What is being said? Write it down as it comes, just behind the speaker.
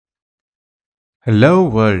Hello,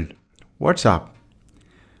 world. What's up?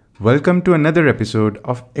 Welcome to another episode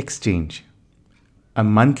of Exchange, a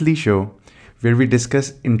monthly show where we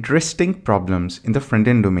discuss interesting problems in the front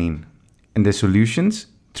end domain and their solutions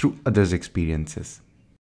through others' experiences.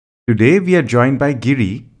 Today, we are joined by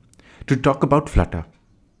Giri to talk about Flutter.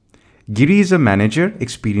 Giri is a manager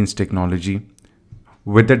experienced technology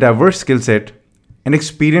with a diverse skill set and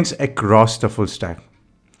experience across the full stack.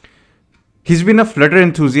 He's been a Flutter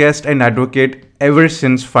enthusiast and advocate ever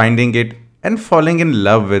since finding it and falling in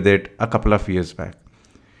love with it a couple of years back.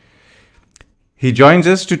 He joins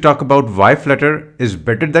us to talk about why Flutter is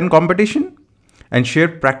better than competition and share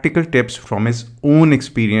practical tips from his own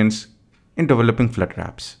experience in developing Flutter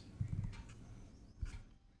apps.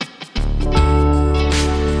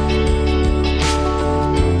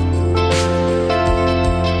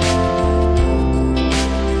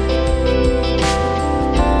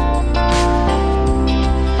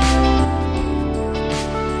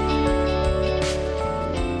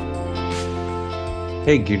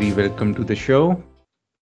 Hey Giri, welcome to the show.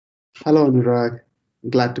 Hello, Anurag.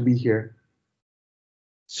 Glad to be here.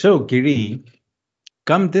 So, Giri,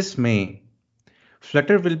 come this May,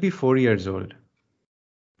 Flutter will be 4 years old.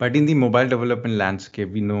 But in the mobile development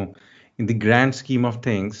landscape, we know in the grand scheme of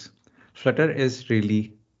things, Flutter is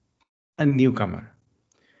really a newcomer.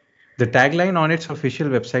 The tagline on its official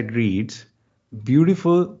website reads,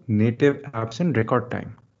 Beautiful native apps in record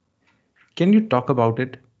time. Can you talk about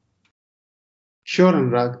it? Sure,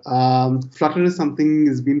 Anurag. Flutter is something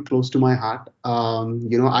has been close to my heart.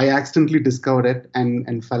 I accidentally discovered it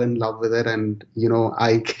and fell in love with it, and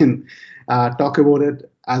I can talk about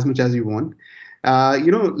it as much as you want. I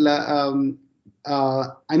know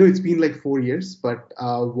it's been like 4 years, but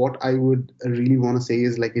what I would really want to say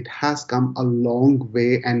is like it has come a long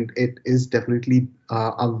way, and it is definitely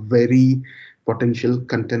a very potential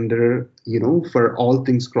contender, for all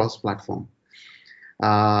things cross-platform.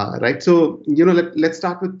 Right. So, let's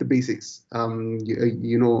start with the basics.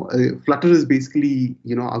 Flutter is basically,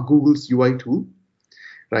 a Google's UI tool,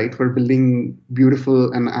 right, for building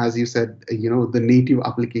beautiful and, as you said, the native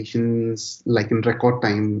applications like in record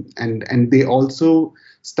time. And they also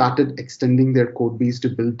started extending their code base to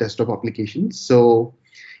build desktop applications. So,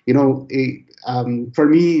 for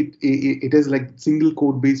me, it is like single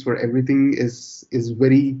code base where everything is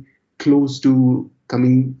very close to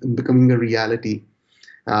becoming a reality,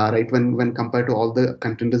 right? When compared to all the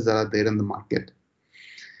contenders that are there in the market.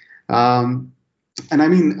 Um, and I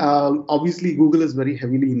mean, obviously, Google is very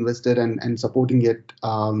heavily invested and supporting it,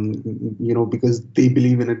 because they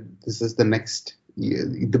believe in it. This is the next,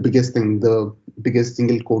 the biggest thing, the biggest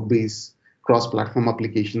single code base cross-platform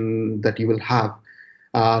application that you will have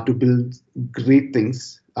to build great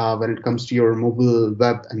things when it comes to your mobile,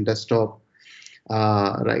 web, and desktop,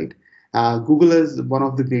 right? Google is one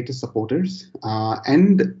of the greatest supporters,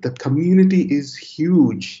 and the community is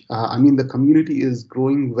huge. I mean, the community is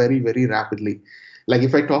growing very, very rapidly. Like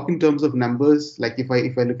if I talk in terms of numbers, like if I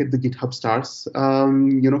look at the GitHub stars,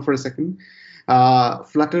 for a second,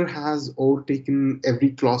 Flutter has overtaken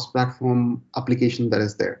every cross-platform application that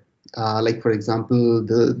is there. Like for example,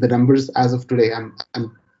 the numbers as of today, I'm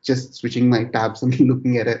just switching my tabs and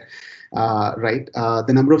looking at it, right?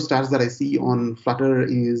 The number of stars that I see on Flutter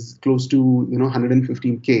is close to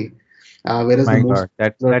 115K, whereas the My most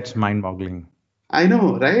God, that's mind-boggling. I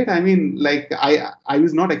know, right? I mean, like I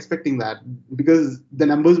was not expecting that because the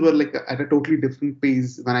numbers were like at a totally different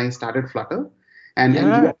pace when I started Flutter, and we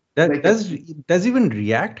Yeah, are that like does even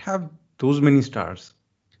React have those many stars?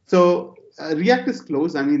 so React is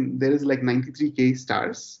close. I mean, there is like 93K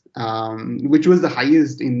stars, which was the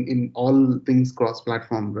highest in all things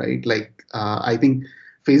cross-platform, right? Like I think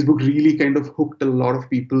Facebook really kind of hooked a lot of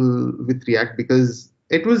people with React because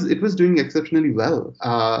it was doing exceptionally well.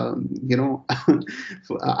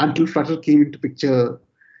 Until Flutter came into picture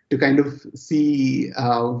to kind of see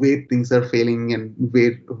where things are failing and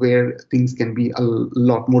where things can be a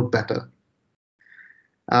lot more better.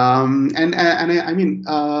 I mean,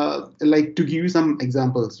 like to give you some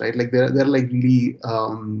examples, right? Like there are like really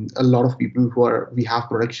a lot of people who are we have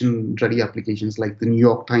production ready applications like the New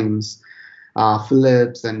York Times,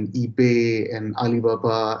 Philips, and eBay and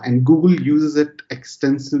Alibaba, and Google uses it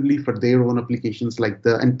extensively for their own applications. Like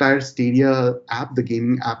the entire Stadia app, the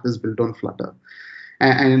gaming app, is built on Flutter,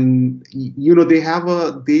 and they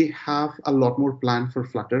have a lot more planned for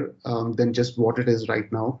Flutter than just what it is right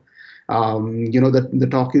now. The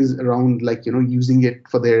talk is around like using it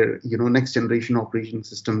for their next generation operation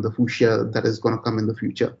system, the Fuchsia, that is going to come in the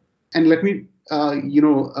future. And let me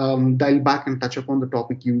dial back and touch upon the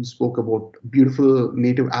topic you spoke about, beautiful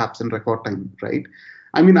native apps in record time, right?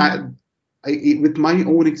 I mean, with my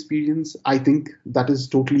own experience, I think that is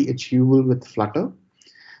totally achievable with Flutter.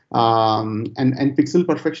 And pixel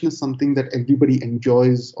perfection is something that everybody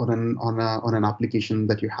enjoys on an application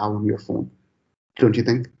that you have on your phone, don't you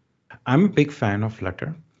think? I'm a big fan of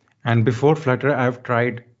Flutter. And before Flutter, I've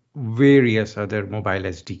tried various other mobile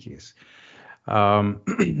SDKs. Um,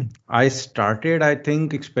 I started, I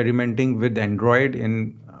think, experimenting with Android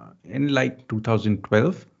in like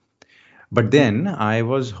 2012. But then I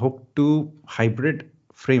was hooked to hybrid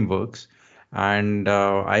frameworks, and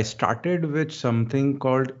I started with something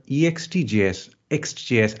called EXTJS,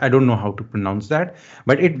 XJS. I don't know how to pronounce that,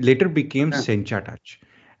 but it later became Yeah. Sencha Touch.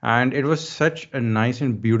 And it was such a nice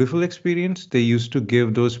and beautiful experience. They used to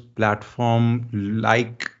give those platform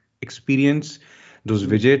like experience, those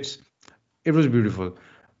Mm. widgets. It was beautiful.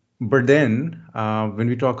 But then, when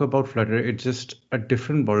we talk about Flutter, it's just a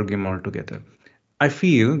different ballgame altogether. I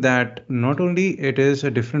feel that not only it is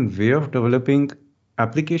a different way of developing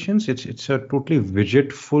applications, it's a totally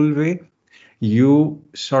widget-full way. You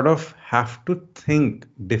sort of have to think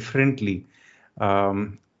differently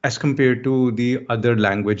as compared to the other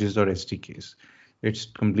languages or SDKs. It's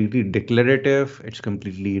completely declarative, it's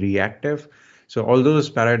completely reactive. So all those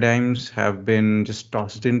paradigms have been just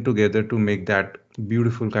tossed in together to make that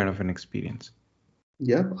beautiful kind of an experience.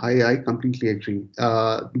 Yeah, I completely agree.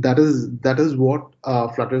 That is what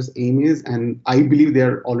Flutter's aim is, and I believe they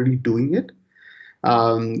are already doing it.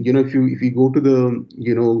 If you go to the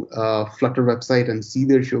Flutter website and see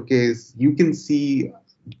their showcase, you can see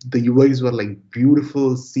the UIs were like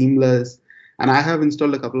beautiful, seamless. And I have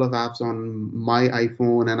installed a couple of apps on my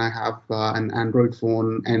iPhone, and I have an Android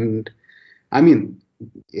phone, and I mean,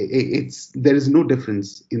 it's there is no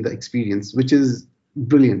difference in the experience, which is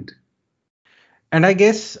brilliant. And I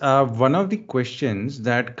guess one of the questions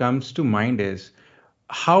that comes to mind is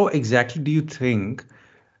how exactly do you think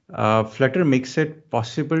Flutter makes it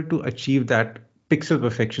possible to achieve that pixel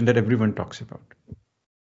perfection that everyone talks about?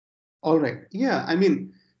 All right. Yeah. I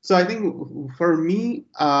mean, so I think for me,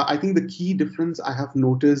 I think the key difference I have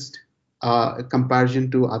noticed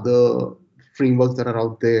comparison to other frameworks that are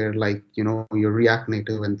out there, like your React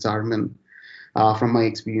Native and Xamarin, from my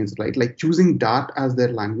experience, right? Like choosing Dart as their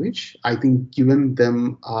language, I think given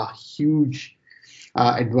them a huge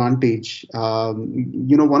advantage.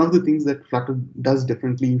 One of the things that Flutter does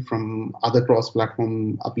differently from other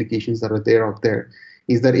cross-platform applications that are there out there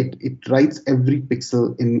is that it writes every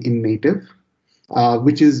pixel in native,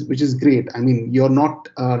 which is great. I mean, you're not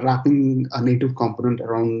wrapping a native component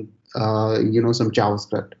around some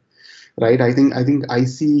JavaScript, right? I think I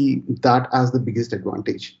see that as the biggest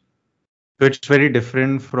advantage. So it's very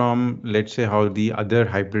different from, let's say, how the other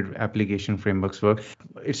hybrid application frameworks work.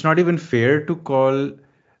 It's not even fair to call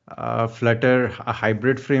Flutter a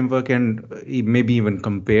hybrid framework and maybe even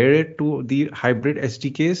compare it to the hybrid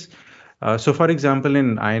SDKs. So, for example,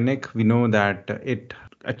 in Ionic, we know that it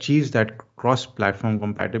achieves that cross-platform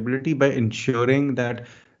compatibility by ensuring that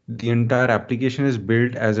the entire application is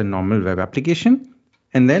built as a normal web application,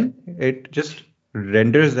 and then it just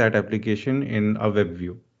renders that application in a web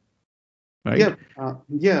view, right?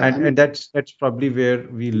 Yeah, I And mean, that's probably where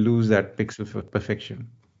we lose that pixel for perfection.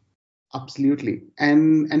 absolutely.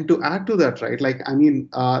 And to add to that, right? Like, I mean,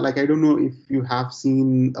 like I don't know if you have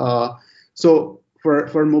seen. So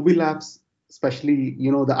for mobile apps, especially,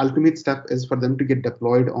 the ultimate step is for them to get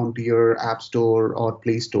deployed onto your App Store or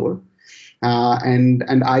Play Store.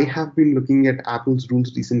 And I have been looking at Apple's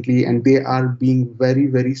rules recently, and they are being very,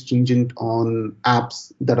 very stringent on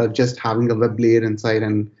apps that are just having a web layer inside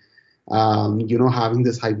and having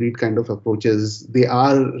this hybrid kind of approaches. They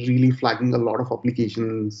are really flagging a lot of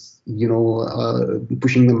applications,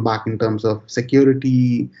 pushing them back in terms of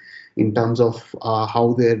security, in terms of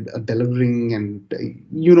how they're delivering, and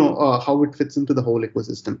how it fits into the whole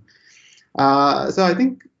ecosystem. So I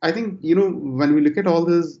think when we look at all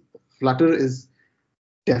this, Flutter is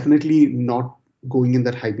definitely not going in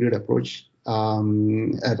that hybrid approach,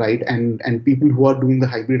 right? And people who are doing the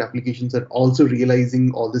hybrid applications are also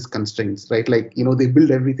realizing all these constraints, right? Like, they build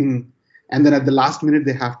everything, and then at the last minute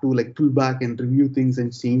they have to like pull back and review things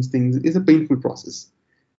and change things. It's a painful process.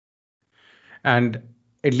 And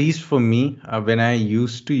at least for me, when I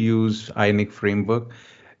used to use Ionic framework,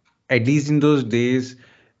 at least in those days,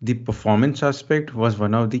 the performance aspect was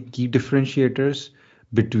one of the key differentiators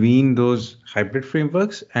between those hybrid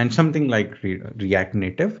frameworks and something like React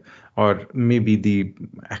Native or maybe the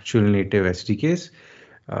actual native SDKs.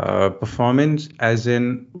 Performance, as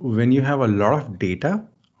in when you have a lot of data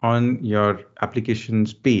on your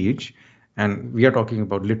application's page, and we are talking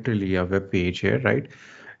about literally a web page here, right?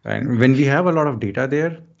 And when we have a lot of data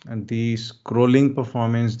there, and the scrolling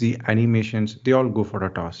performance, the animations, they all go for a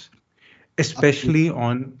toss, especially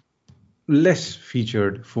on less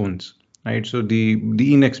featured phones, right? So the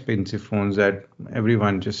inexpensive phones that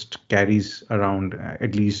everyone just carries around,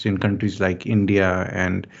 at least in countries like India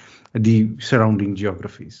and the surrounding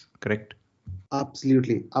geographies, correct?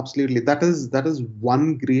 Absolutely, absolutely. That is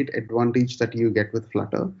one great advantage that you get with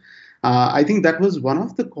Flutter. I think that was one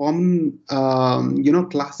of the common,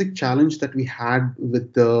 classic challenge that we had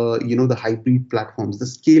with the hybrid platforms. The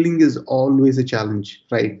scaling is always a challenge,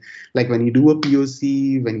 right? Like when you do a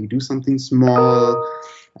POC, when you do something small,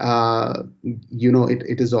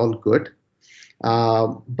 it is all good.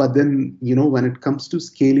 But then, when it comes to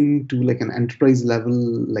scaling to like an enterprise level,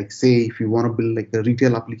 like say if you want to build like a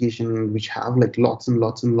retail application which have like lots and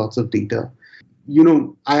lots and lots of data,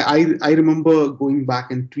 I remember going back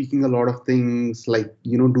and tweaking a lot of things, like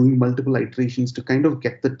doing multiple iterations to kind of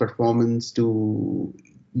get that performance to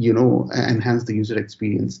enhance the user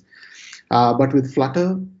experience. But with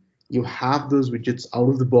Flutter, you have those widgets out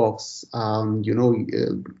of the box.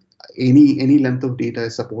 Any length of data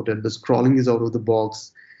is supported. The scrolling is out of the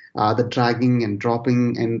box. The dragging and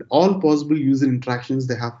dropping and all possible user interactions,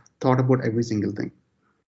 they have thought about every single thing.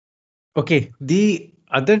 Okay, the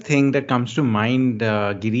other thing that comes to mind,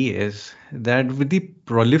 Giri, is that with the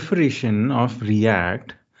proliferation of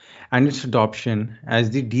React and its adoption as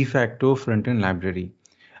the de facto front-end library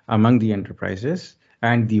among the enterprises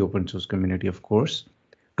and the open source community, of course,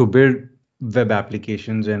 to build web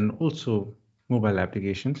applications and also mobile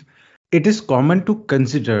applications, it is common to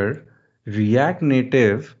consider React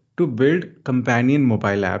Native to build companion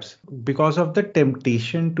mobile apps because of the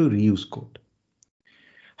temptation to reuse code.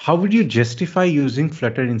 How would you justify using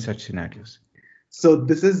Flutter in such scenarios? So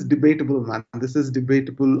this is debatable, man. This is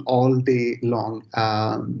debatable all day long.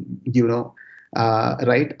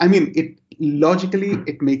 Right? I mean, it logically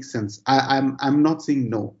it makes sense. I'm not saying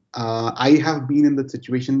no. I have been in that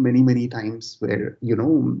situation many many times where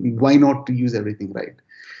why not to use everything, right?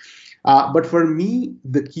 But for me,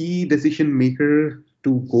 the key decision maker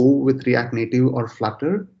to go with React Native or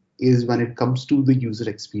Flutter is when it comes to the user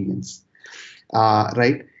experience,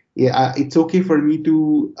 right? Yeah, it's okay for me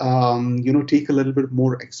to take a little bit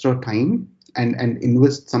more extra time and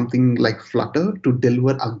invest something like Flutter to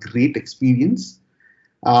deliver a great experience,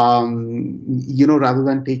 rather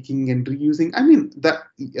than taking and reusing. I mean that.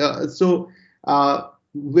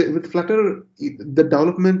 With Flutter, the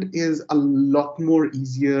development is a lot more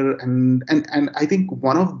easier, and I think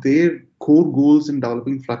one of their core goals in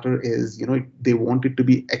developing Flutter is they want it to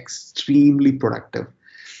be extremely productive,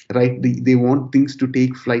 right? They want things to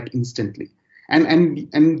take flight instantly. And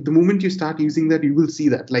the moment you start using that, you will see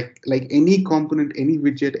that like any component, any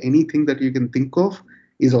widget, anything that you can think of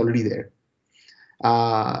is already there.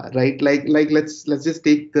 Right, like let's just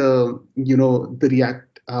take the React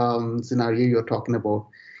scenario you're talking about.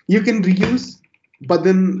 You can reuse, but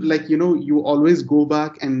then like you always go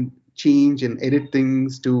back and change and edit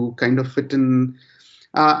things to kind of fit in.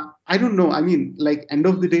 I don't know, I mean, like end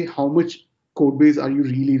of the day, how much code base are you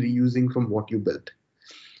really reusing from what you built?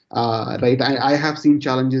 Right, I have seen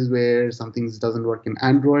challenges where something doesn't work in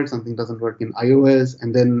Android, something doesn't work in iOS,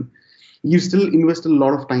 and then you still invest a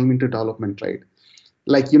lot of time into development, right?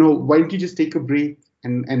 Like why don't you just take a break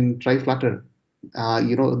and try Flutter?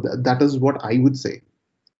 That is what I would say.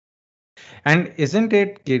 And isn't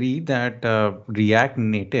it, Gary, that React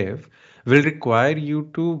Native will require you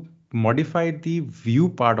to modify the view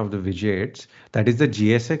part of the widgets, that is the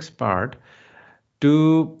JSX part,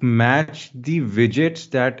 to match the widgets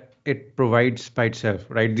that it provides by itself,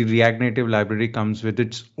 right? The React Native library comes with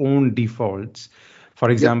its own defaults. For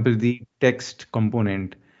Yep. example, the text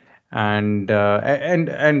component and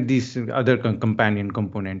these other companion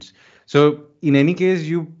components. So in any case,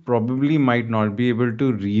 you probably might not be able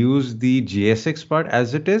to reuse the JSX part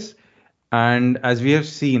as it is. And as we have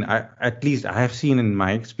seen, at least I have seen in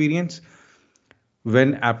my experience,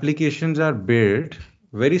 when applications are built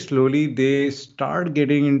very slowly, they start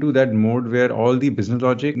getting into that mode where all the business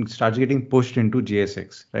logic starts getting pushed into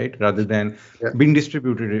JSX, right, rather than Yeah. being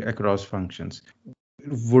distributed across functions.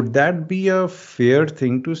 Would that be a fair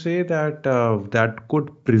thing to say, that that could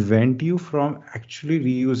prevent you from actually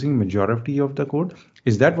reusing majority of the code?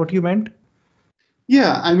 Is that what you meant?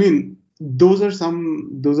 Yeah, I mean, those are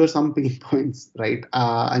some pain points, right?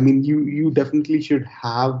 I mean, you definitely should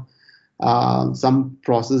have some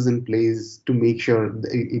process in place to make sure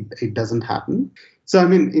that it doesn't happen. So I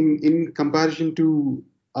mean, in comparison to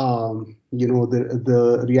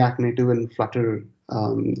the React Native and Flutter,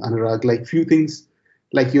 Anurag, like few things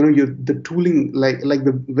like you the tooling, like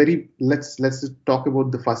the very let's just talk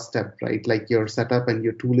about the first step, right? Like your setup and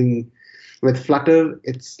your tooling with Flutter,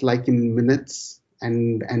 it's like in minutes,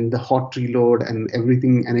 and the hot reload and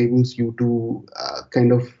everything enables you to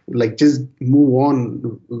kind of like just move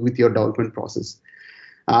on with your development process.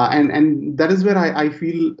 And that is where I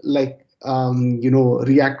feel like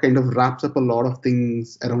React kind of wraps up a lot of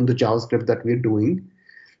things around the JavaScript that we're doing,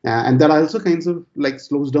 and that also kinds of like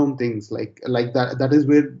slows down things, like that is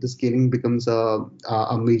where the scaling becomes a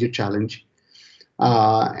major challenge.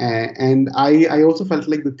 And I also felt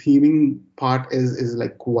like the theming part is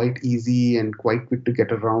like quite easy and quite quick to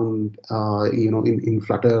get around, in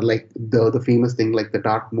Flutter, like the famous thing like the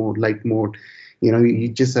dark mode, light mode. You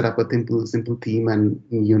just set up a simple theme, and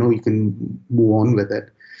you can move on with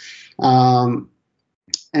it. um,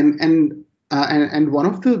 and one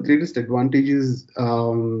of the greatest advantages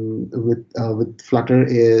with Flutter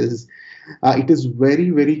is it is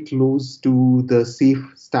very close to the safe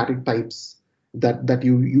static types that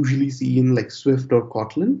you usually see in like Swift or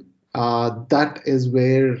Kotlin. That is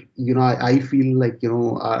where I feel like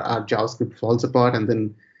our JavaScript falls apart, and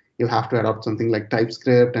then you have to adopt something like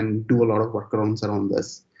TypeScript and do a lot of workarounds around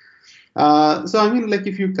this. So I mean, like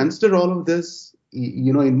if you consider all of this,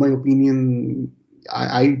 in my opinion,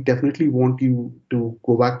 I definitely want you to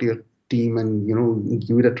go back to your team and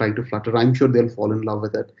give it a try to Flutter. I'm sure they'll fall in love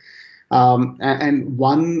with it. And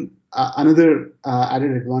one another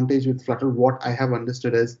added advantage with Flutter, what I have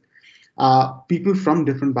understood is people from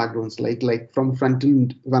different backgrounds, like from front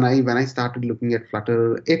end. When I started looking at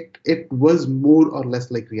Flutter, it was more or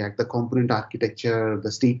less like React, the component architecture,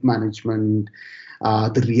 the state management,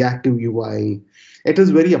 the reactive UI. It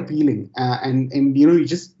is very appealing, and you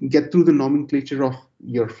just get through the nomenclature of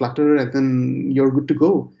your Flutter, and then you're good to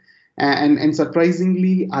go. And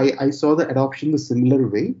surprisingly, I saw the adoption the similar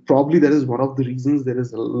way. Probably that is one of the reasons there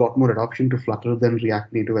is a lot more adoption to Flutter than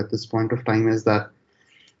React Native at this point of time, is that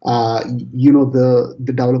the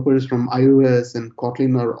developers from iOS and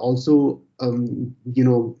Kotlin are also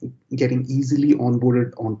getting easily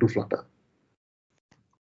onboarded onto Flutter.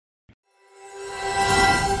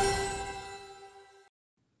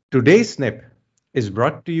 Today's snip is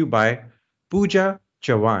brought to you by Pooja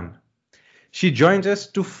Chavan. She joins us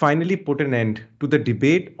to finally put an end to the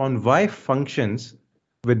debate on why functions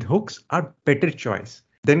with hooks are better choice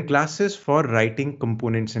than classes for writing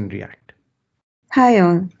components in React. Hi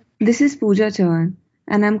all, this is Pooja Chavan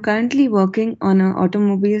and I'm currently working on an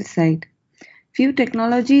automobile site. Few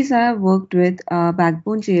technologies I have worked with are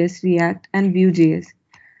Backbone.js, React and Vue.js.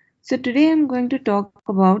 So today I'm going to talk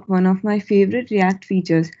about one of my favorite React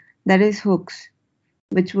features, that is hooks,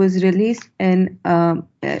 which was released in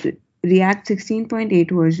React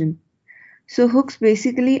 16.8 version. So hooks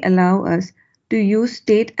basically allow us to use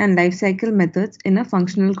state and lifecycle methods in a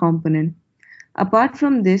functional component. Apart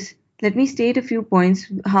from this, let me state a few points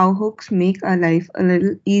how hooks make our life a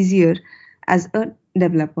little easier as a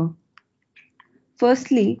developer.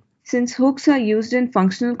 Firstly, since hooks are used in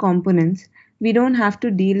functional components, we don't have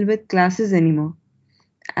to deal with classes anymore,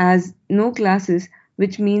 as no classes,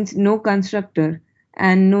 which means no constructor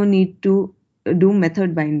and no need to do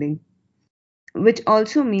method binding, which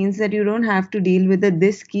also means that you don't have to deal with the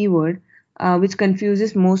this keyword, which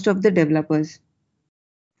confuses most of the developers.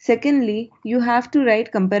 Secondly, you have to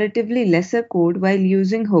write comparatively lesser code while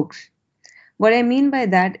using hooks. What I mean by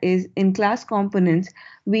that is in class components,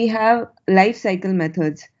 we have life cycle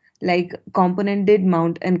methods like component did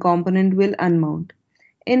mount and component will unmount.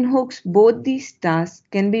 In hooks, both these tasks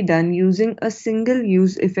can be done using a single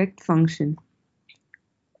use effect function.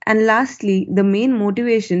 And lastly, the main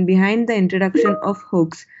motivation behind the introduction of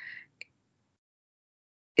hooks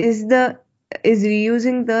is the is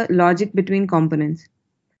reusing the logic between components.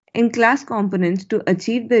 In class components, to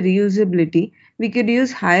achieve the reusability, we could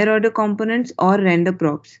use higher order components or render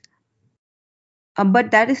props.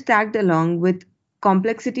 But that is tagged along with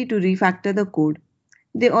complexity to refactor the code.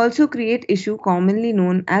 They also create issue commonly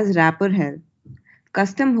known as wrapper hell.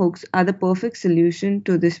 Custom hooks are the perfect solution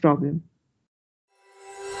to this problem.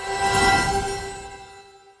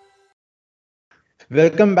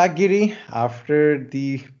 Welcome back, Giri, after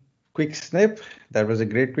the quick snip. That was a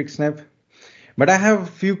great quick snip. But I have a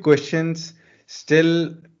few questions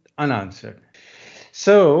still unanswered.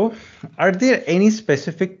 So, are there any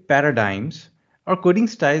specific paradigms or coding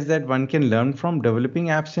styles that one can learn from developing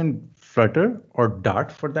apps in Flutter or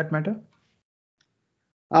Dart for that matter?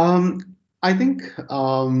 I think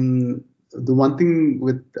the one thing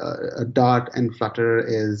with Dart and Flutter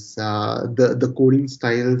is the coding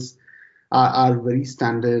styles are very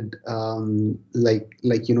standard. You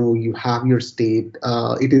have your state.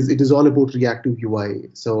 It is all about reactive UI.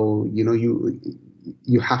 So you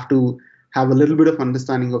have to have a little bit of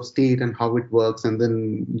understanding of state and how it works, and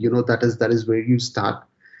then that is where you start.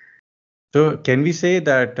 So can we say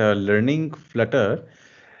that learning Flutter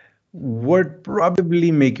would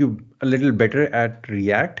probably make you a little better at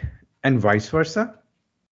React and vice versa?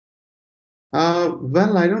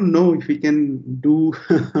 Well, I don't know if we can do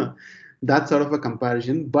that sort of a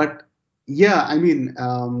comparison, but yeah, I mean,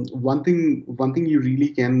 one thing you really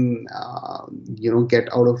can get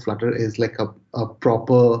out of Flutter is like a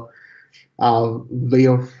proper way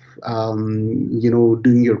of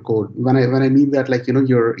doing your code. When I mean that, like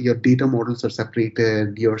your data models are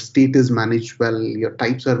separated, your state is managed well, your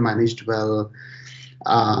types are managed well,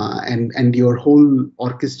 and your whole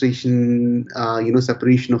orchestration,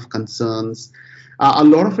 separation of concerns. A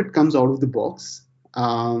lot of it comes out of the box.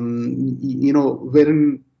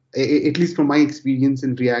 Wherein at least from my experience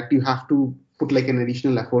in React, you have to put like an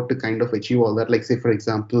additional effort to kind of achieve all that. Like say, for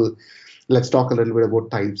example, let's talk a little bit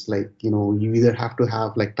about types. Like you either have to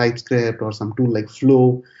have like TypeScript or some tool like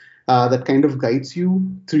Flow. That kind of guides you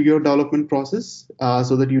through your development process,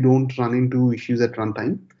 so that you don't run into issues at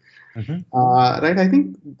runtime. Right. I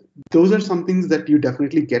think those are some things that you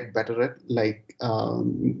definitely get better at, like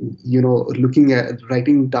looking at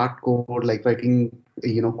writing Dart code, like writing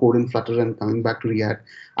code in Flutter and coming back to React.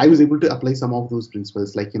 I was able to apply some of those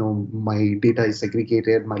principles, like my data is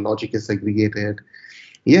segregated, my logic is segregated.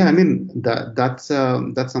 Yeah, I mean that's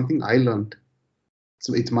something I learned.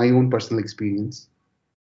 So it's my own personal experience.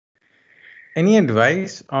 Any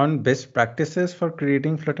advice on best practices for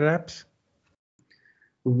creating Flutter apps?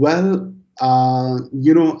 Well,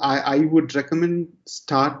 I would recommend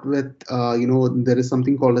start with, there is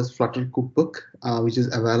something called as Flutter Cookbook, which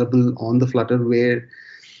is available on the Flutter, where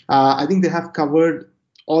I think they have covered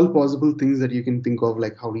all possible things that you can think of,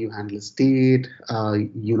 like how do you handle state, how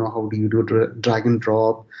do you do drag and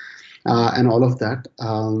drop, and all of that.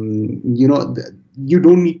 You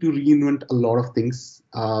don't need to reinvent a lot of things.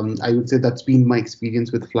 I would say that's been my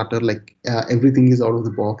experience with Flutter. Like everything is out of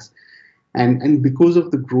the box, and because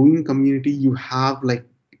of the growing community, you have like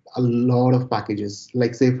a lot of packages.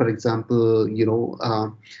 Like say, for example,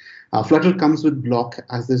 Flutter comes with Block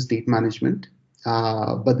as the state management,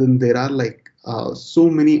 but then there are like so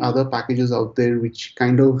many other packages out there which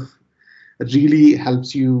kind of really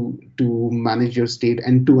helps you to manage your state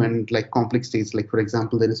end to end, like complex states. Like for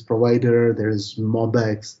example, there is Provider, there is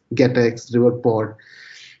MobX, GetX, RiverPod,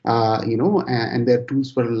 and there are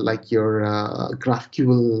tools for like your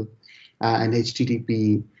GraphQL and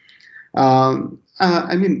HTTP. There are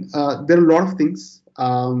a lot of things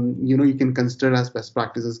you can consider as best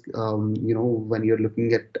practices. When you're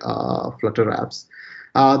looking at Flutter apps.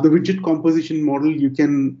 The widget composition model, you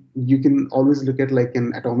can always look at like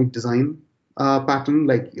an atomic design pattern,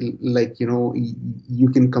 like you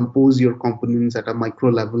can compose your components at a micro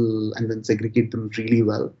level and then segregate them really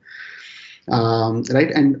well.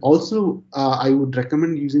 Right, and also I would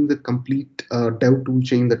recommend using the complete dev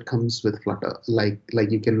toolchain that comes with Flutter. Like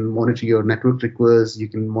you can monitor your network requests, you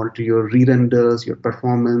can monitor your re-renders, your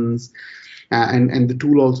performance, and the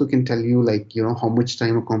tool also can tell you like how much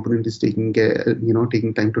time a component is taking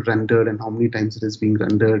time to render and how many times it is being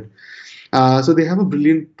rendered. So they have a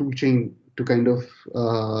brilliant toolchain to kind of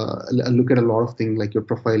look at a lot of things like your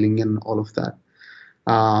profiling and all of that.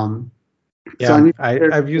 Yeah,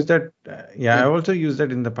 I've used that. I also used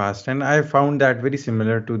that in the past, and I found that very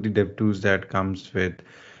similar to the DevTools that comes with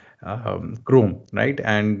Chrome, right?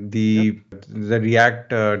 And the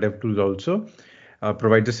React DevTools also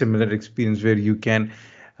provides a similar experience where you can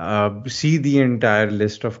see the entire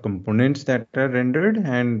list of components that are rendered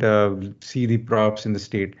and see the props in the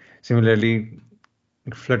state. Similarly,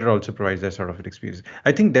 Flutter also provides that sort of experience.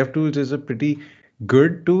 I think DevTools is a pretty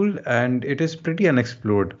good tool, and it is pretty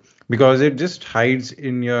unexplored because it just hides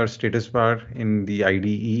in your status bar in the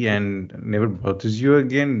IDE and never bothers you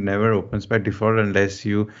again, never opens by default unless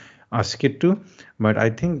you ask it to. But I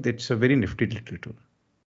think it's a very nifty little tool.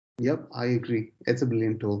 Yep, I agree. It's a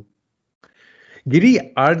brilliant tool.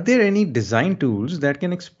 Giri, are there any design tools that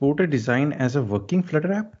can export a design as a working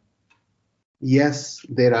Flutter app? Yes,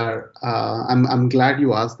 there are. I'm glad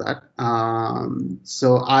you asked that.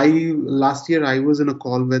 So last year I was in a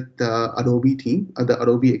call with the Adobe team, the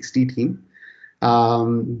Adobe XD team.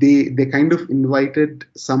 They kind of invited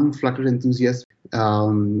some Flutter enthusiasts,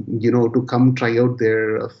 to come try out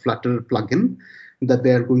their Flutter plugin that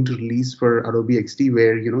they are going to release for Adobe XD,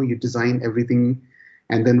 where you design everything,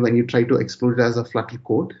 and then when you try to explore it as a Flutter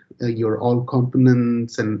code, your all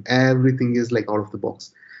components and everything is like out of the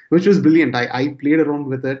box. which was brilliant. I played around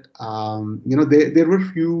with it. There were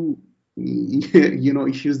few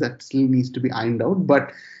issues that still needs to be ironed out,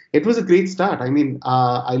 but it was a great start. I mean,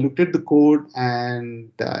 I looked at the code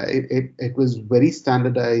and it was very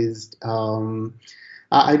standardized.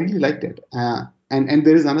 I really liked it. And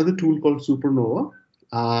there is another tool called Supernova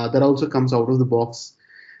that also comes out of the box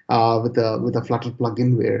with a Flutter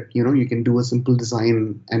plugin where you can do a simple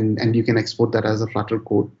design and you can export that as a Flutter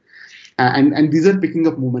code. And these are picking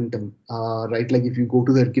up momentum, right? Like if you go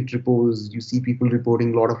to their Git repos, you see people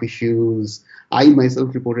reporting a lot of issues. I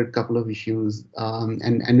myself reported a couple of issues,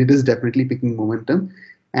 and it is definitely picking momentum.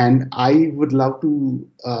 And I would love to,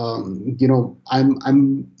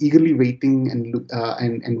 I'm eagerly waiting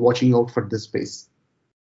and watching out for this space.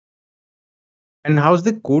 And how's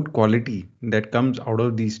the code quality that comes out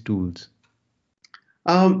of these tools?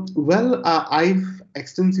 I've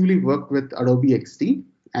extensively worked with Adobe XD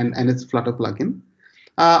and its Flutter plugin.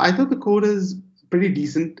 I thought the code is pretty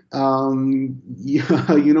decent. Few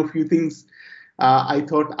things I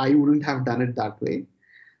thought I wouldn't have done it that way.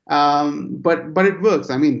 But it works.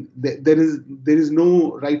 I mean, there is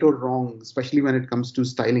no right or wrong, especially when it comes to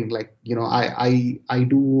styling. Like I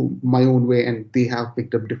do my own way, and they have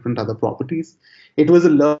picked up different other properties. It was a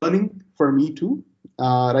learning for me too,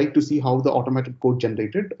 right, to see how the automated code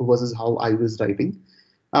generated versus how I was writing.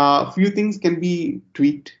 A few things can be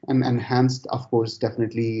tweaked and enhanced, of course,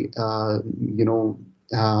 definitely. But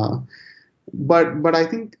I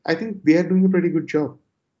think they are doing a pretty good job.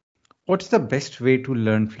 What's the best way to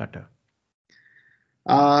learn Flutter?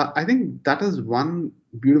 I think that is one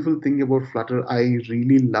beautiful thing about Flutter I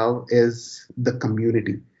really love is the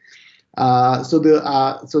community. The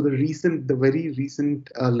very recent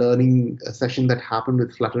learning session that happened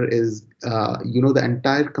with Flutter is the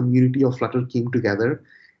entire community of Flutter came together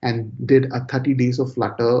and did a 30 days of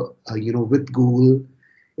Flutter with Google.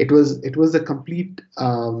 It was a complete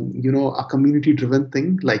a community driven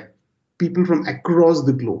thing, like people from across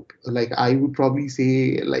the globe. Like I would probably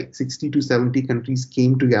say like 60 to 70 countries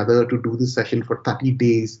came together to do this session for 30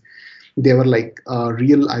 days. They were like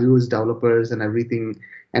real iOS developers and everything,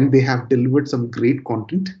 and they have delivered some great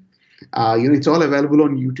content. It's all available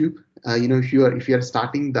on YouTube. If you are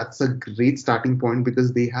starting, that's a great starting point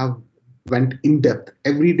because they have went in depth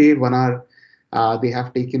every day 1 hour. They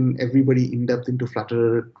have taken everybody in depth into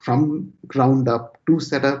Flutter from ground up to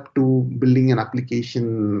setup to building an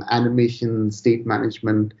application, animation, state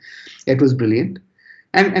management. It was brilliant.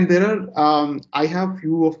 And there are I have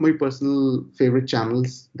few of my personal favorite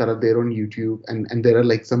channels that are there on YouTube, and there are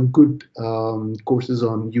like some good courses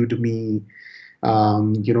on Udemy.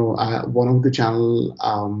 One of the channel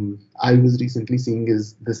I was recently seeing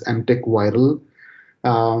is this MTech Viral,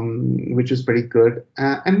 which is pretty good.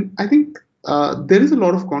 And I think there is a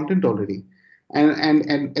lot of content already.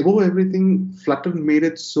 And above everything, Flutter made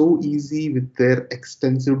it so easy with their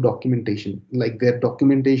extensive documentation. Like their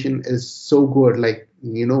documentation is so good. Like,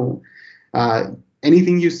 uh,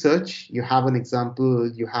 anything you search, you have an example,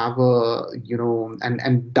 you have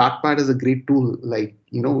and Dartpad is a great tool. Like,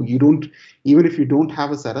 you don't, even if you don't have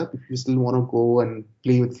a setup, if you still want to go and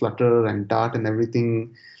play with Flutter and Dart and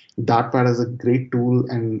everything, Dartpad is a great tool,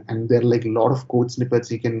 and there are like a lot of code snippets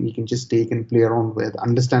you can just take and play around with,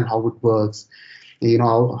 understand how it works,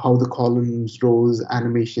 how the columns, rows,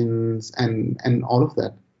 animations, and all of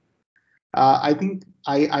that. I think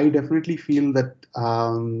I definitely feel that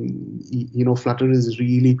Flutter is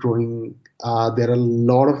really growing. There are a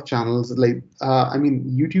lot of channels. Like I mean,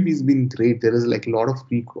 YouTube has been great. There is like a lot of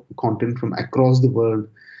free content from across the world.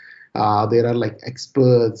 There are like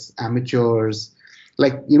experts, amateurs,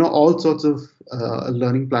 like all sorts of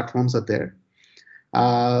learning platforms are there.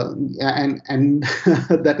 And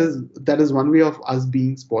that is one way of us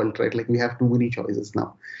being spoiled, right? Like we have too many choices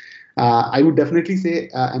now. I would definitely say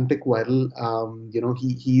MTech Viral.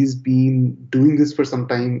 He's been doing this for some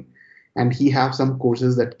time, and he have some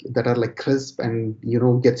courses that are like crisp and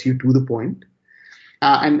gets you to the point.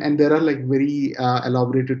 And there are like very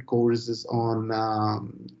elaborated courses on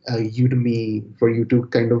Udemy for you to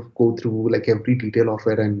kind of go through like every detail of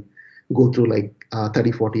it and go through like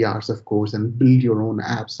 30-40 hours of course and build your own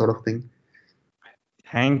app sort of thing.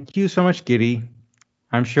 Thank you so much, Giri.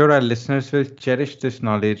 I'm sure our listeners will cherish this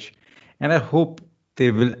knowledge, and I hope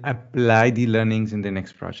they will apply the learnings in the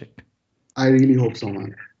next project. I really hope so,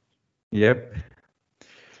 man. Yep.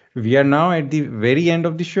 We are now at the very end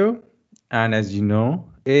of the show, and as you know,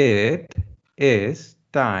 it is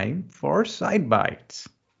time for side bites.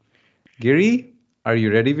 Giri, are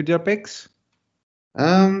you ready with your picks?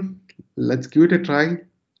 Let's give it a try.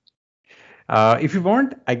 If you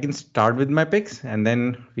want, I can start with my picks and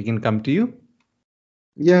then we can come to you.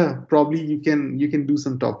 Yeah, probably you can do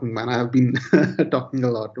some talking, man. I've been talking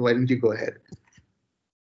a lot. Why don't you go ahead?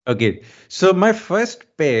 Okay, so my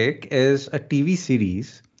first pick is a TV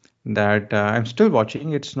series that I'm still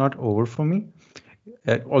watching. It's not over for me,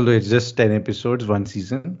 although it's just 10 episodes, one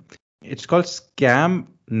season. It's called Scam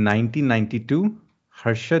 1992,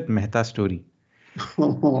 Harshad Mehta Story.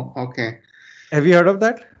 Okay. Have you heard of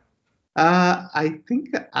that? I think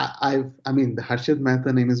I mean, the Harshad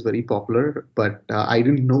Mehta name is very popular, but I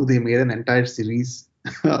didn't know they made an entire series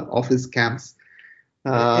of his camps.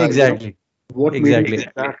 You know, Exactly. what made you Exactly.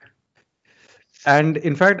 think that? And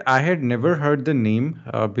in fact, I had never heard the name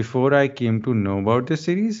before I came to know about this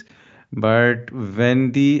series. But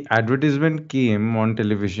when the advertisement came on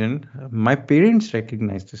television, my parents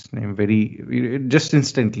recognized this name just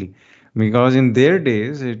instantly. Because in their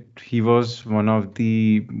days, he was one of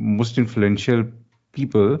the most influential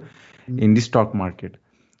people in the stock market.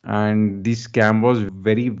 And the scam was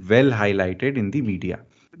very well highlighted in the media.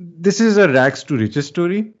 This is a rags to riches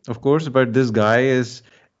story, of course, but this guy is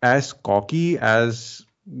as cocky as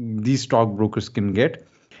these stockbrokers can get.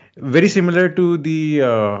 Very similar to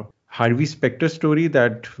the Harvey Specter story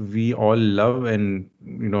that we all love and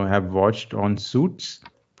have watched on Suits,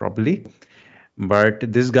 probably.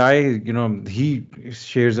 But this guy, he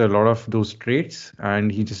shares a lot of those traits, and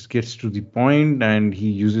he just gets to the point, and he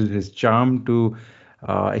uses his charm to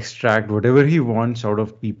extract whatever he wants out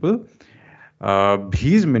of people.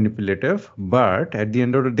 He's manipulative, but at the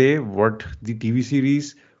end of the day, what the TV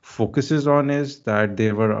series focuses on is that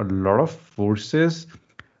there were a lot of forces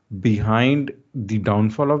behind the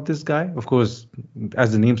downfall of this guy. Of course,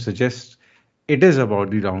 as the name suggests, it is about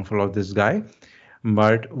the downfall of this guy.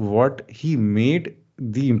 But what he made,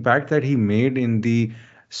 the impact that he made in the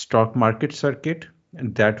stock market circuit,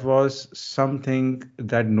 that was something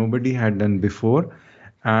that nobody had done before.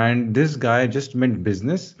 And this guy just meant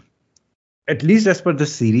business, at least as per the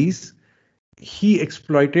series. He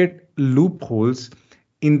exploited loopholes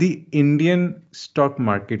in the Indian stock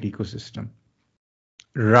market ecosystem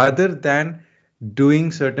rather than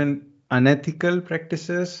doing certain unethical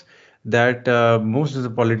practices that most of the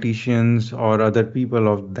politicians or other people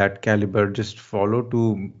of that caliber just follow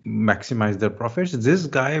to maximize their profits. This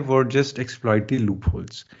guy would just exploit the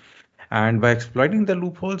loopholes. And by exploiting the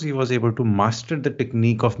loopholes, he was able to master the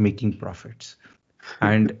technique of making profits.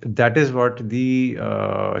 And that is what the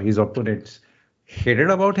his opponents hated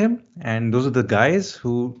about him, and those are the guys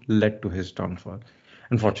who led to his downfall,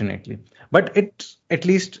 unfortunately. But it, at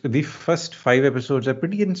least the first 5 episodes are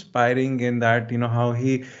pretty inspiring in that how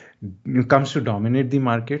he comes to dominate the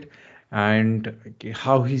market, and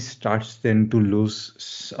how he starts then to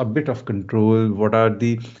lose a bit of control.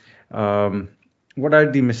 Um, what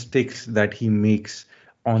are the mistakes that he makes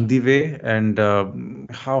on the way, and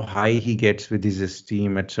how high he gets with his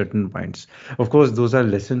esteem at certain points. Of course, those are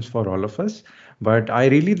lessons for all of us. But I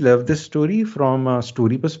really love this story from a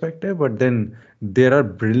story perspective. But then there are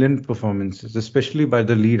brilliant performances, especially by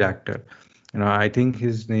the lead actor. I think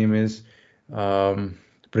his name is um,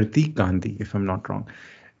 Pratik Gandhi, if I'm not wrong.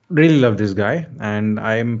 Really love this guy, and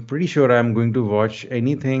I'm pretty sure I'm going to watch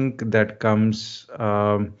anything that comes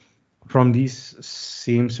from these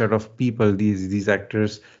same set of people, these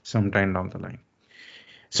actors, sometime down the line.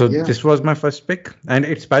 So Yeah. this was my first pick, and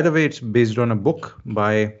it's, by the way, it's based on a book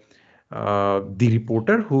by the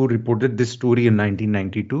reporter who reported this story in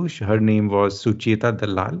 1992. Her name was Sucheta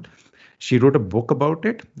Dalal. She wrote a book about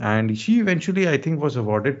it, and she eventually, I think, was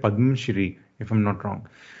awarded Padma Shri, if I'm not wrong.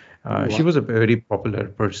 She Wow. was a very popular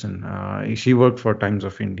person. She worked for Times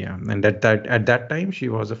of India, and at that time, she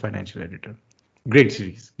was a financial editor. Great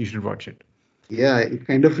series. You should watch it. Yeah, it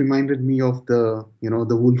kind of reminded me of the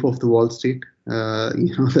Wolf of the Wall Street.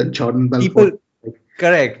 That Jordan Belfort. People,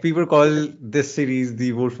 correct. People call this series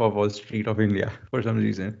the Wolf of Wall Street of India for some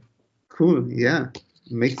reason. Cool. Yeah,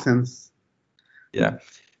 makes sense. Yeah.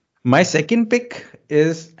 My second pick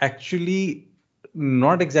is actually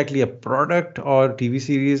not exactly a product or TV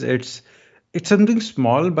series. It's something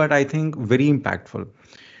small, but I think very impactful.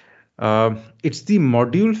 It's the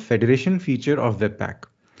module federation feature of Webpack,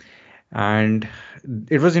 and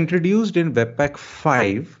it was introduced in Webpack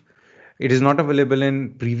 5. It is not available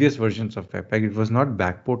in previous versions of Webpack. It was not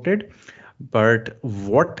backported, but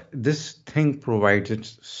what this thing provides, it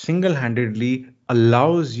single-handedly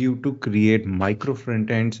allows you to create micro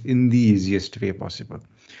front ends in the easiest way possible.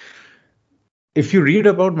 If you read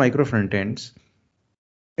about micro front ends,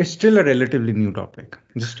 it's still a relatively new topic,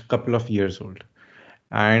 just a couple of years old.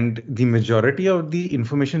 And the majority of the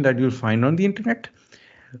information that you'll find on the internet,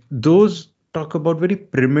 those talk about very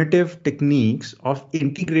primitive techniques of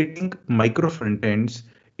integrating micro front ends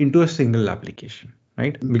into a single application.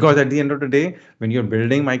 right? Because at the end of the day, when you're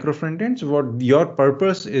building micro front ends, what your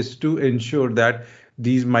purpose is to ensure that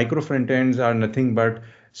these micro front ends are nothing but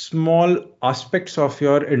small aspects of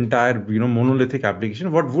your entire, monolithic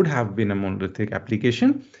application. What would have been a monolithic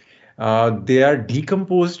application? They are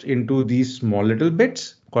decomposed into these small little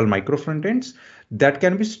bits called micro front ends that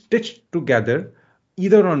can be stitched together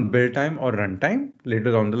either on build time or runtime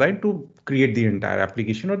later on the line to create the entire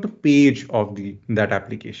application or the page of that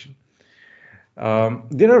application.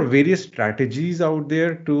 There are various strategies out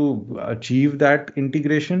there to achieve that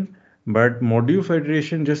integration, but Module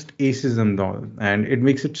Federation just aces them all, and it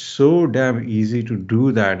makes it so damn easy to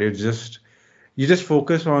do that. It's just you just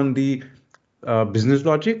focus on the business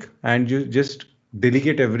logic, and you just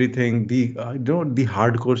delegate everything, the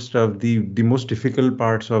hardcore stuff, the most difficult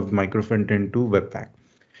parts of micro front end to Webpack.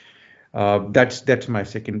 That's my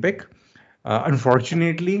second pick.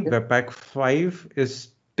 Unfortunately, Webpack 5 is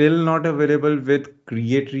still not available with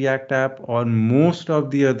Create React app on most of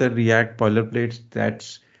the other React boilerplates.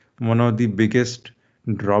 That's one of the biggest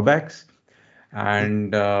drawbacks.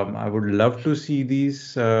 And I would love to see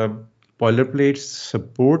these boilerplates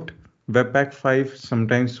support Webpack 5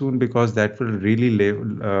 sometime soon, because that will really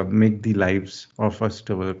make the lives of us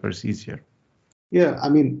developers easier. Yeah, I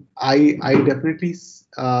mean, I definitely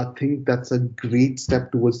think that's a great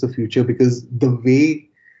step towards the future, because the way,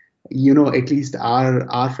 at least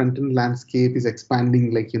our front end landscape is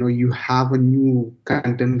expanding. Like, you have a new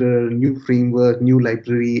contender, new framework, new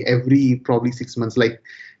library every probably 6 months. Like,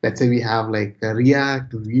 let's say we have like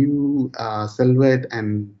React, Vue, Silhouette,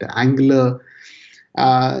 and Angular.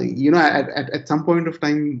 At some point of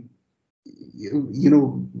time,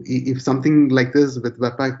 if something like this with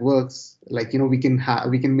Webpack works, like, we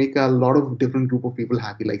can make a lot of different group of people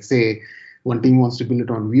happy. Like, say one team wants to build it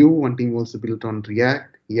on Vue, one team wants to build it on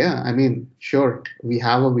React. Yeah, I mean, sure, we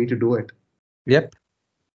have a way to do it. Yep.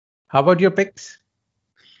 How about your picks?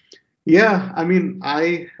 Yeah, I mean,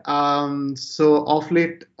 so off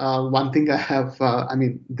late, one thing I have,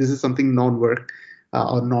 this is something non-work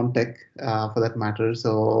or non-tech for that matter.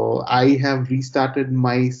 So I have restarted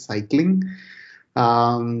my cycling.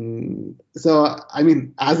 So I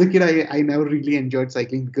mean, as a kid, I never really enjoyed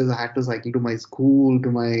cycling because I had to cycle to my school, to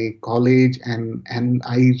my college, and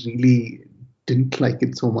I really didn't like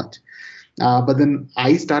it so much. But then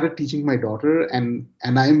I started teaching my daughter, and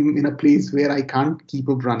I'm in a place where I can't keep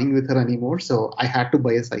up running with her anymore. So I had to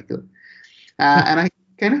buy a cycle, and I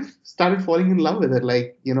kind of started falling in love with it.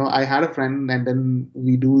 Like, I had a friend, and then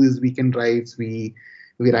we do these weekend rides. We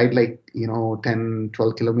ride like 10,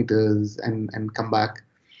 12 kilometers and come back.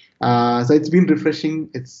 So it's been refreshing.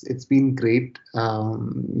 It's been great.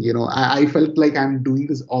 I felt like I'm doing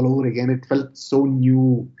this all over again. It felt so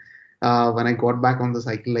new when I got back on the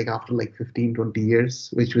cycle, like after like 15, 20 years,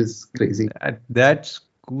 which was crazy. That's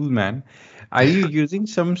cool, man. Are you using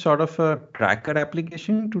some sort of a tracker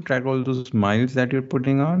application to track all those miles that you're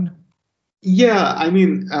putting on? Yeah, I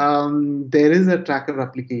mean, there is a tracker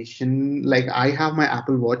application. Like, I have my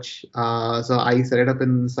Apple Watch, so I set it up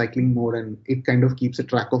in cycling mode, and it kind of keeps a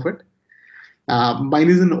track of it. Mine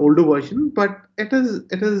is an older version, but it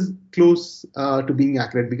is close to being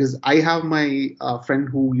accurate, because I have my friend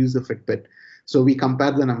who uses a Fitbit, so we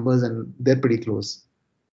compare the numbers and they're pretty close.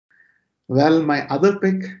 Well, my other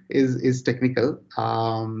pick is technical.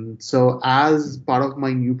 So as part of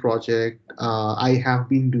my new project, I have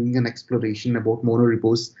been doing an exploration about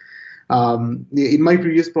monorepos. In my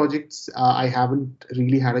previous projects, I haven't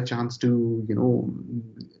really had a chance to,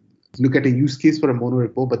 look at a use case for a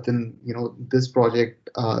monorepo, but then, this project,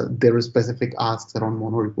 there were specific asks around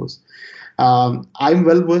monorepos. I'm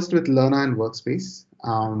well versed with Lerna and Workspace,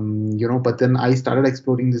 but then I started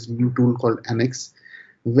exploring this new tool called NX,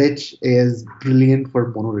 which is brilliant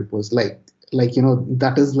for monorepos.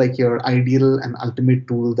 That is like your ideal and ultimate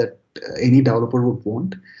tool that any developer would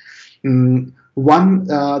want.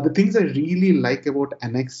 The things I really like about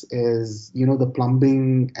NX is, the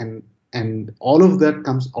plumbing and all of that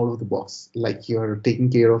comes out of the box. Like, you're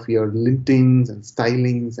taking care of your lintings and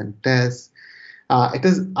stylings and tests. It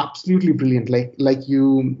is absolutely brilliant. Let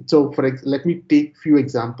me take few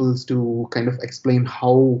examples to kind of explain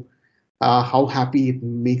how happy it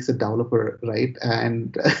makes a developer, right?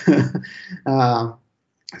 And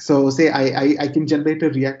so say I can generate a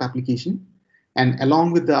React application, and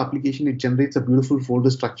along with the application, it generates a beautiful folder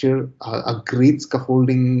structure, a great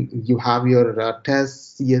scaffolding. You have your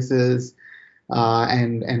tests, CSS,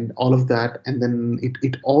 and all of that, and then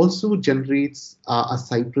it also generates a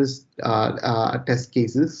Cypress test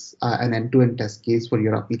cases, an end-to-end test case for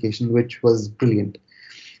your application, which was brilliant,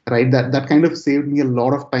 right? That kind of saved me a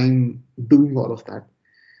lot of time doing all of that.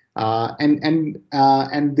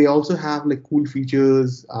 And they also have like cool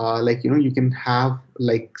features, like you can have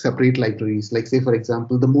like separate libraries. Like, say for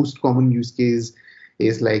example, the most common use case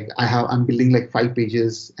is like I'm building like 5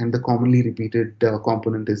 pages, and the commonly repeated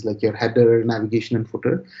component is like your header, navigation, and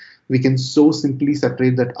footer. We can so simply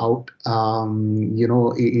separate that out.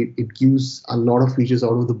 It gives a lot of features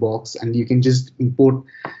out of the box, and you can just import.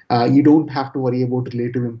 You don't have to worry about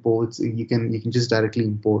relative imports. You can just directly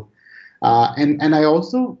import. And I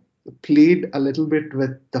also played a little bit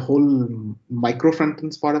with the whole micro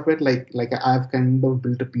frontends part of it. Like I've kind of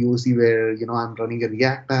built a POC where I'm running a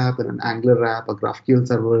React app and an Angular app, a GraphQL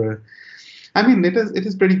server. I mean, it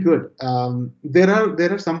is pretty good. There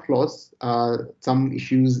are some flaws, some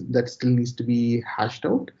issues that still needs to be hashed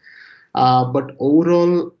out. But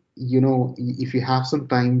overall, if you have some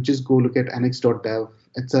time, just go look at nx.dev.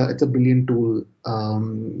 It's a brilliant tool.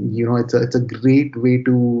 It's a great way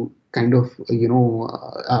to kind of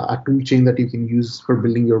a tool chain that you can use for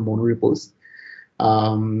building your monorepos.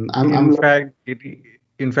 I'm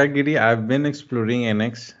In fact, Giri, I've been exploring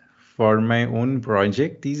NX for my own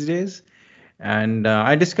project these days, and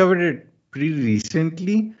I discovered it pretty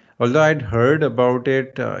recently. Although I'd heard about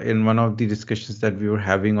it in one of the discussions that we were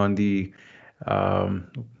having on the um,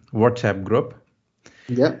 WhatsApp group,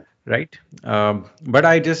 Yeah. right? But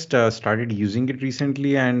I just started using it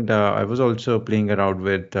recently, and I was also playing around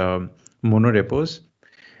with monorepos.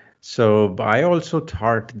 So I also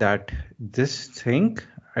thought that this thing,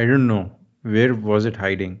 I don't know, where was it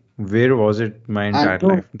hiding? Where was it my I entire know,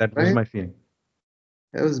 life? That was right? my feeling.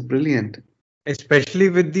 That was brilliant. Especially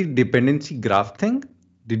with the dependency graph thing.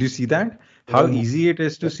 Did you see that? How Oh, easy it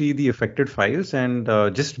is to see the affected files and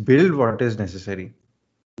just build what is necessary.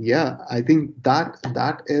 yeah, I think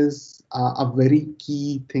that is a very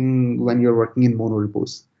key thing when you're working in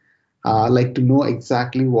monorepos. Like, to know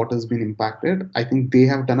exactly what has been impacted. I think they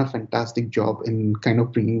have done a fantastic job in kind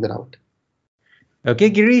of bringing that out. Okay,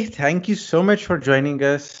 Giri, thank you so much for joining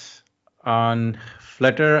us on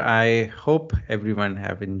Flutter. I hope everyone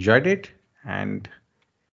have enjoyed it and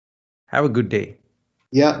have a good day.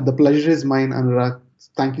 Yeah, the pleasure is mine, Anurag.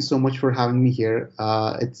 Thank you so much for having me here.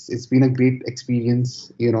 It's been a great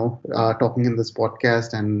experience, talking in this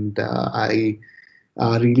podcast, and I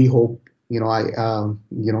really hope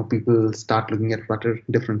people start looking at Flutter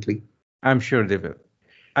differently. I'm sure they will.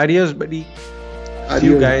 Adios, buddy. See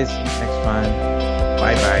you Adios. guys in the next one.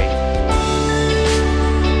 Bye bye.